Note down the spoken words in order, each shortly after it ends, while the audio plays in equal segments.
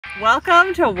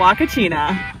Welcome to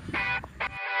Huacachina.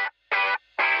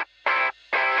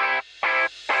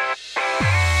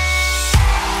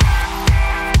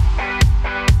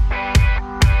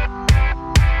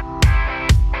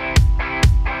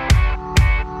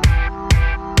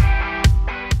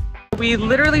 We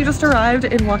literally just arrived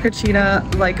in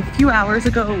Huacachina like a few hours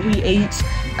ago. We ate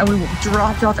and we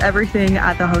dropped off everything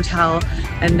at the hotel,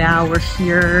 and now we're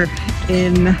here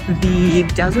in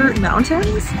the desert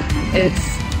mountains.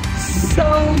 It's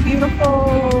so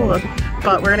beautiful,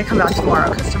 but we're gonna come back tomorrow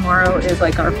because tomorrow is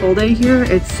like our full day here.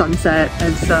 It's sunset,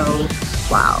 and so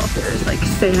wow, there's like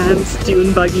sand,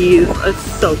 dune buggies.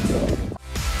 It's so cool.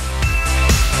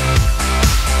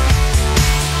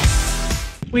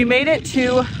 We made it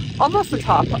to almost the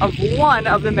top of one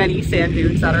of the many sand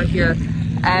dunes that are here,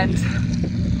 and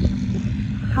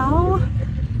how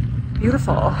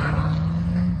beautiful.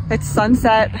 It's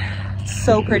sunset, it's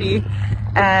so pretty,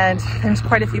 and there's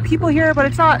quite a few people here, but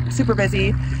it's not super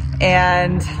busy,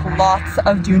 and lots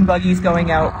of dune buggies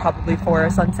going out probably for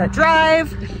a sunset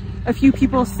drive. A few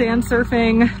people sand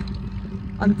surfing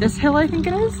on this hill, I think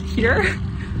it is, here.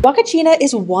 Huacachina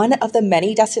is one of the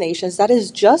many destinations that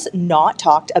is just not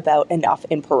talked about enough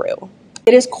in Peru.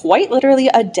 It is quite literally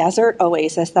a desert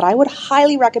oasis that I would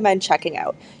highly recommend checking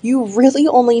out. You really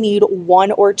only need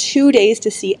 1 or 2 days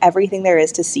to see everything there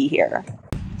is to see here.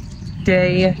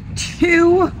 Day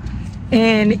 2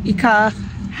 in Ica,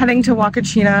 heading to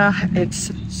Huacachina.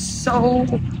 It's so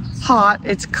hot.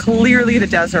 It's clearly the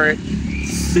desert.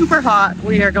 Super hot.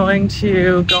 We are going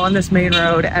to go on this main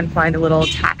road and find a little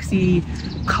taxi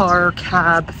car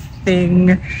cab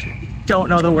thing, don't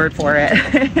know the word for it.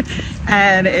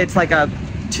 And it's like a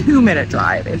 2-minute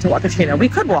drive into Huacachina. We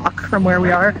could walk from where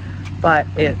we are, but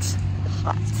it's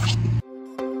hot.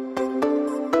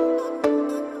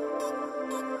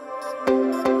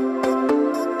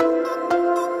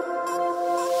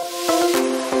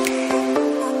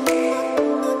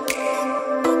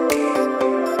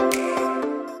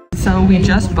 So we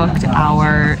just booked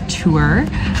our tour,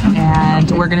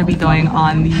 and we're gonna be going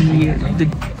on the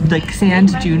like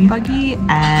sand dune buggy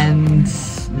and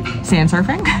sand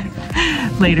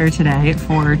surfing later today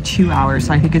for 2 hours.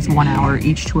 So I think it's 1 hour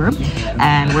each tour,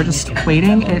 and we're just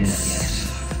waiting. It's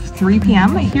 3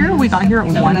 p.m. here. We got here at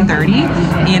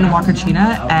 1:30 in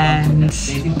Huacachina, and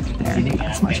there,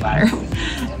 that's much better.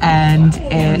 And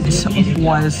it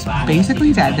was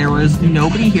basically dead. There was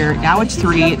nobody here. Now it's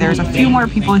 3. There's a few more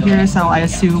people here, so I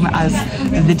assume as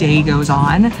the day goes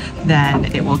on, then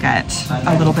it will get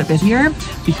a little bit busier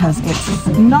because it's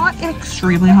not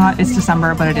extremely hot. It's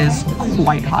December, but it is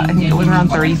quite hot. I think it was around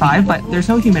 35, but there's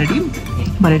no humidity,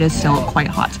 but it is still quite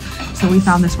hot. So we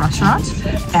found this restaurant,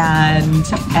 and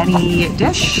any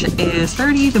dish is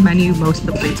 30. The menu, most of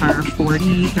the plates are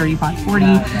 40, 35,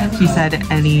 40. He said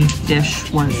any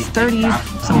dish was 30.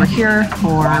 So we're here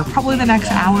for probably the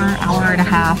next hour, hour and a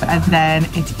half, and then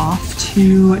it's off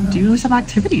to do some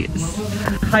activities.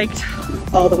 Hiked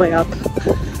all the way up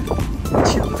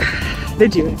to the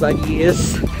dune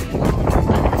buggies.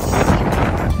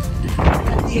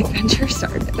 The adventure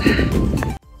started.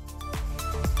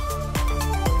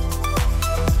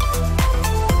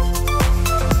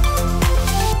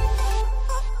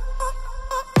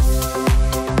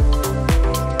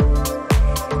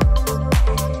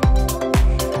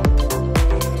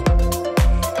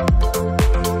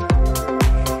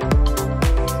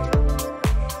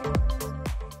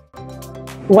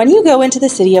 When you go into the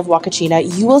city of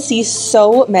Huacachina, you will see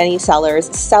so many sellers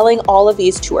selling all of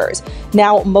these tours.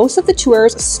 Now, most of the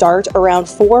tours start around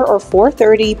 4 or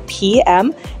 4:30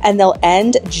 p.m. and they'll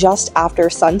end just after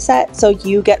sunset, so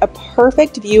you get a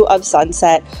perfect view of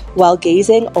sunset while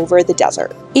gazing over the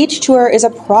desert. Each tour is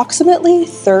approximately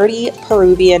 30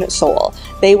 Peruvian sol.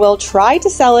 They will try to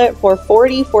sell it for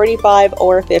 40, 45,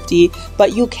 or 50,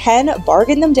 but you can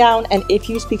bargain them down, and if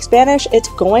you speak Spanish, it's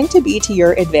going to be to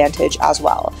your advantage as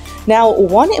well. Now,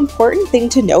 one important thing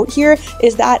to note here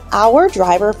is that our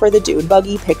driver for the dune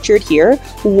buggy pictured here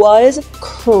was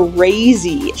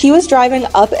crazy. He was driving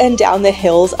up and down the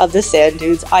hills of the sand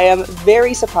dunes. I am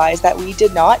very surprised that we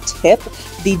did not tip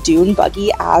the dune buggy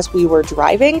as we were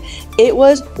driving. It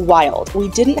was wild. We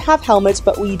didn't have helmets,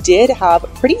 but we did have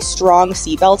pretty strong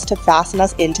seatbelts to fasten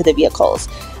us into the vehicles.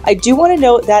 I do want to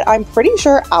note that I'm pretty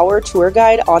sure our tour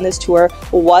guide on this tour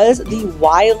was the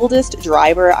wildest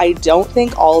driver. I don't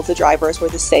think all of the drivers were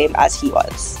the same as he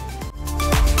was.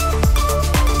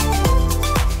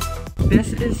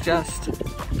 This is just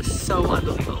so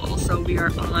unbelievable. So we are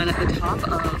on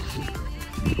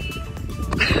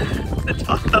the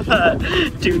top of a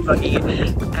dune buggy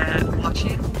and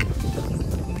watching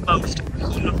the most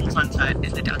beautiful sunset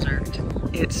in the desert.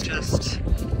 It's just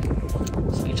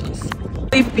speechless.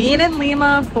 We've been in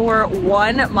Lima for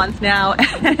 1 month now,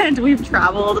 and we've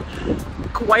traveled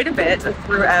quite a bit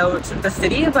throughout the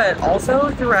city, but also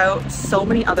throughout so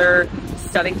many other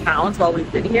stunning towns while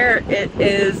we've been here. It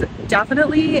is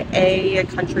definitely a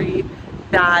country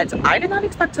that I did not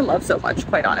expect to love so much,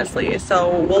 quite honestly.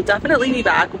 So we'll definitely be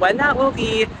back. When that will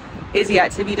be is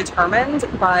yet to be determined,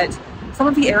 but some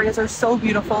of the areas are so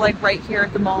beautiful, like right here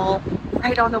at the mall,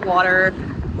 right on the water.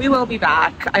 We will be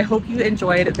back. I hope you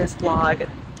enjoyed this vlog.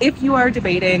 If you are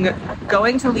debating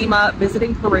going to Lima,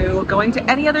 visiting Peru, going to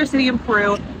any other city in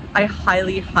Peru, I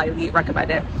highly, highly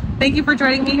recommend it. Thank you for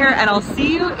joining me here, and I'll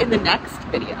see you in the next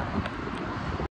video.